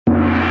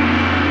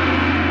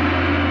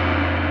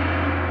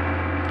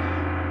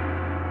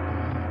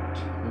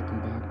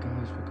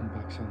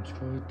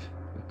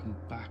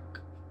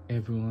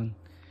everyone.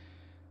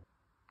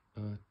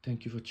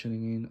 Thank you for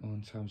tuning in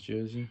on Sam's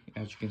Jersey.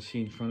 As you can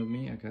see in front of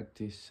me, I got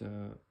this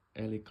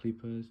LA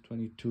Clippers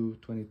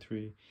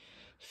 22-23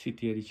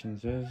 City Edition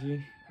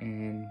jersey,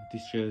 and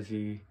this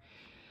jersey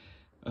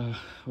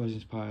was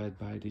inspired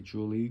by the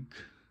Drew League.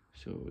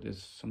 So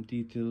there's some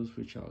details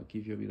which I'll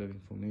give you a bit of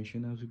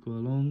information as we go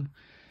along.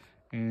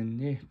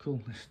 And yeah,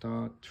 cool. Let's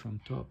start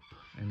from top,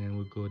 and then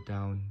we'll go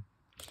down.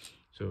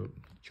 So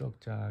chalk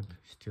tag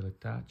still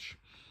attached.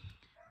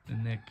 The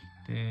neck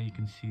there, you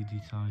can see the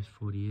size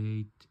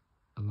 48,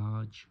 a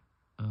large.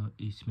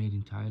 It's made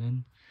in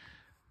Thailand.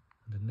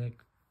 The neck,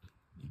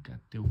 you got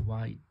the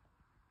white,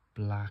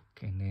 black,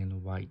 and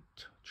then white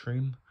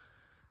trim.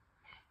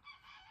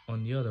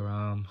 On the other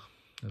arm,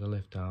 the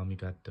left arm, you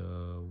got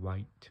the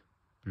white,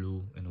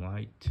 blue, and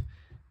white.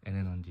 And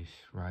then on this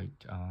right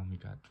arm, you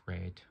got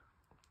red,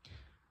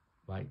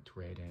 white,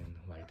 red, and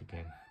white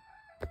again.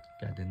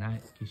 Got the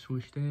Nike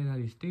swoosh there, that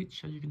is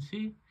stitch, as you can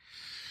see.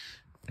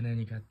 And then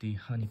you got the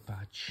honey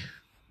patch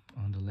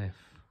on the left,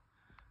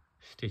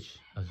 stitch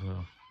as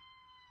well.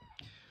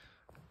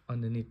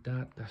 Underneath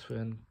that, that's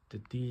when the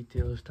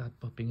details start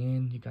popping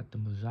in. You got the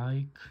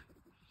mosaic.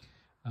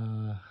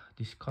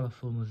 This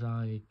colorful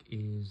mosaic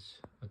is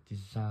a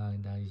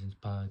design that is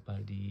inspired by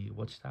the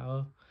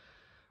Watchtower,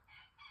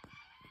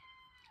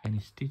 and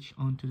it's stitched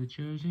onto the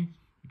jersey,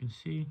 you can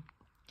see.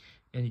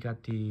 And you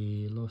got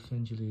the Los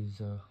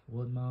Angeles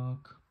wordmark.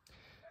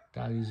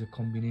 That is a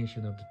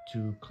combination of the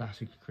two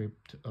classic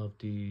script of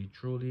the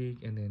Drew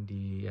League and then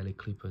the LA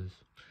Clippers.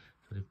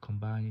 So they've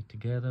combined it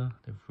together,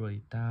 they've wrote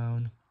it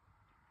down.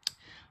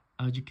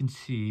 As you can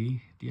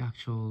see, the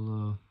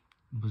actual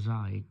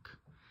mosaic,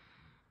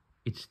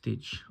 it's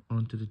stitched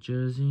onto the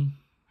jersey.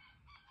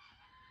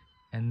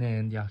 And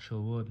then the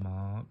actual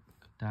wordmark,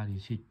 that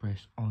is heat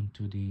pressed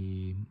onto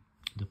the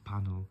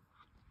panel.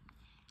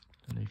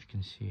 Don't know if you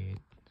can see it.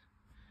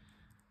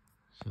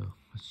 So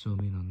let's zoom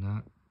in on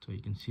that. So you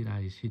can see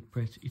that is heat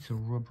pressed. It's a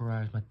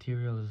rubberized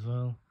material as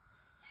well.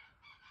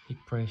 Heat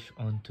pressed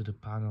onto the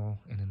panel,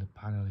 and then the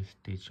panel is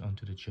stitched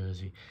onto the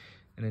jersey.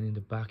 And then in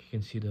the back, you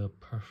can see the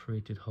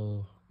perforated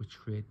hole, which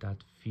create that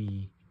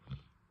V. You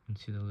can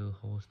see the little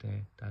holes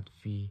there, that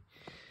V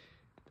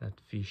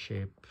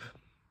shape.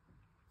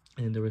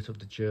 And the rest of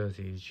the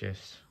jersey is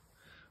just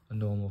a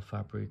normal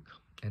fabric.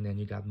 And then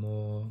you got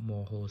more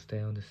holes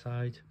there on the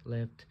side,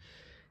 left,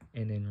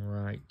 and then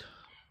right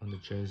on the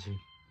jersey.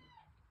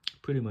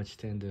 Pretty much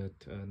standard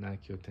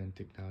Nike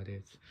Authentic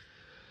nowadays.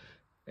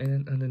 And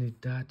then underneath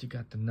that, you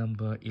got the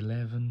number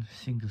 11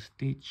 single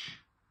stitch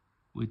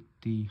with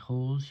the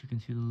holes. You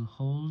can see the little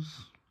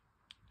holes,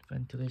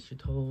 ventilation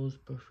holes,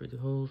 perforated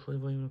holes,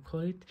 whatever you want to call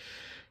it.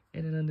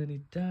 And then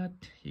underneath that,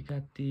 you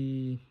got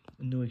the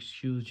no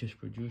excuse, just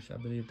produce. I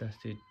believe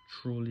that's the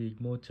Drew League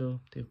motto.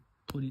 They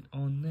put it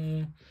on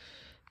there.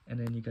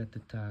 And then you got the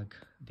tag,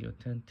 the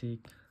Authentic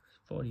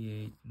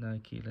 48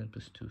 Nike Land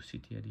Plus 2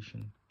 City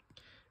Edition.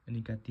 And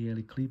you got the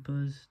LA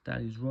Clippers, that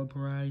is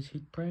rubberized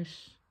heat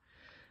press.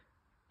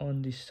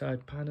 On this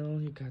side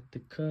panel, you got the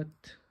cut,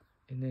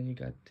 and then you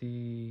got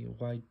the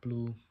white,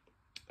 blue,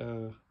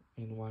 and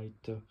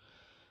white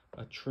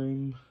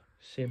trim.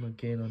 Same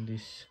again on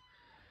this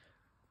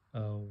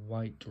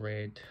white,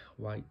 red,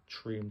 white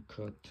trim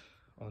cut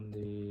on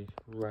the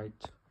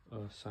right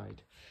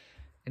side.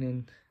 And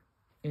then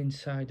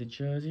inside the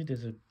jersey,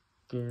 there's a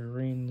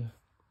green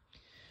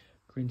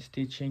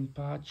stitching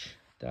patch.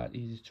 That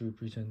is to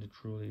represent the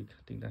Drew League.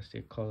 I think that's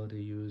the color they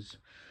use.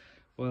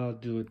 What I'll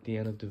do at the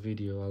end of the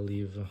video, I'll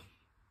leave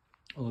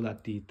all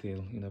that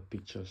detail in a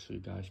picture so you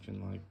guys can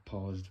like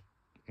pause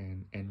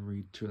and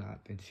read through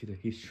that and see the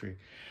history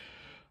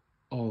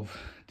of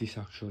this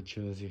actual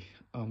jersey.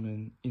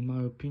 In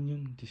my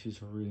opinion, this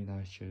is a really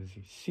nice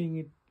jersey. Seeing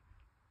it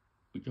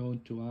with your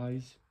own two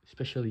eyes,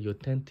 especially the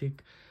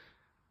Authentic,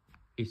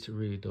 it's a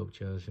really dope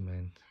jersey,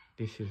 man.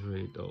 This is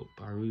really dope.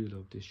 I really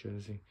love this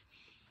jersey.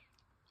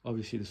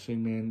 Obviously the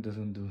swingman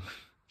doesn't do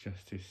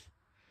justice,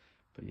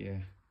 but yeah.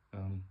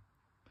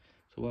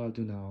 So what I'll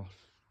do now,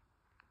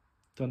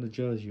 turn the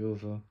jersey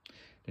over,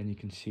 then you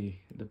can see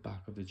the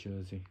back of the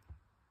jersey.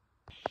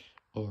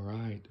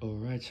 Alright,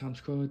 sounds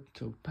good.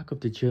 So back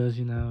of the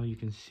jersey now, you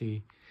can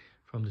see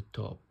from the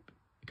top,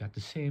 you got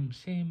the same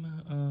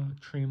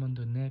trim on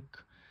the neck,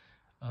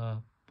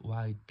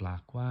 white,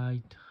 black,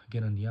 white.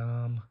 Again on the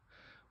arm,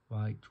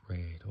 white,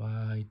 red,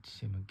 white.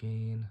 Same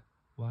again,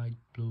 white,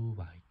 blue,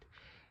 white.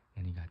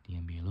 And you got the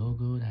NBA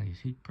logo, that is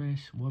heat press,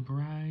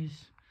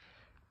 rubberized.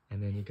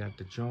 And then you got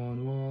the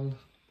John wall.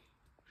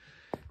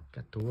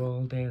 Got the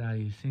wall there, that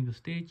is single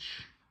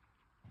stitch.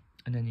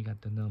 And then you got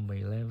the number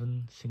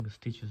 11 single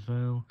stitch as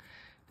well.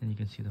 Then you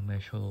can see the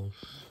mesh holes.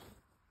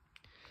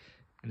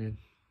 And then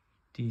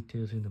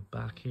details in the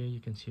back here, you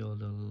can see all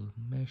the little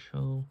mesh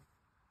hole.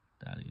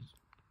 That is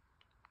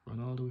run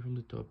all the way from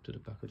the top to the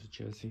back of the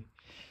jersey.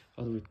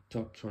 All the way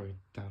top, sorry,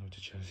 down of the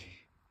jersey.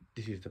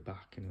 This is the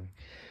back anyway.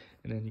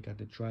 And then you got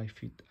the dry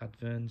fit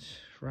advance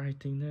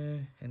writing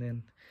there. And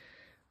then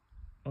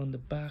on the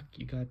back,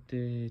 you got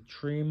the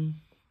trim,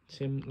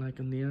 same like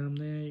on the arm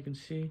there, you can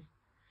see.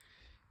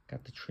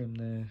 got the trim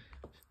there,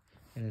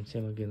 and then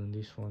same again on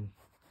this one.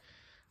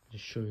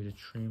 Just show you the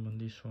trim on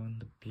this one,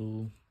 the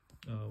blue,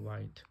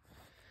 white.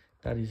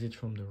 That is it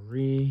from the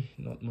rear.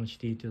 Not much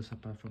details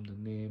apart from the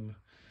name,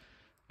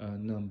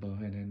 number,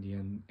 and then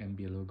the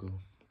NBA logo.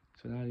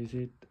 So that is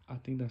it. I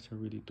think that's a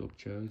really dope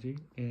jersey.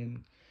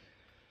 And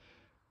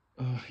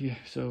yeah,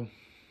 so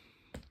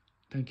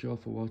thank you all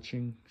for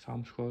watching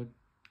Psalm Squad.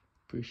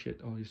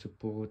 Appreciate all your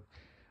support.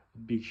 A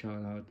big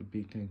shout out, a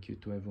big thank you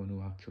to everyone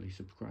who actually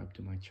subscribed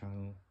to my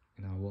channel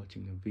and are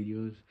watching the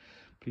videos.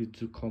 Please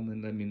do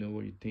comment, let me know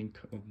what you think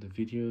of the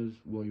videos,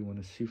 what you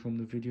want to see from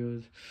the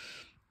videos,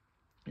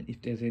 and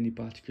if there's any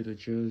particular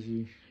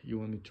jersey you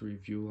want me to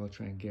review, I'll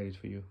try and get it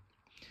for you.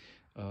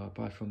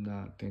 Apart from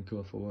that, thank you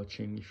all for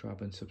watching. If you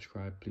haven't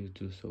subscribed, please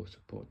do so.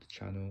 Support the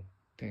channel.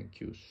 Thank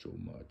you so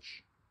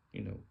much.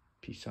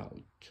 Peace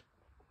out.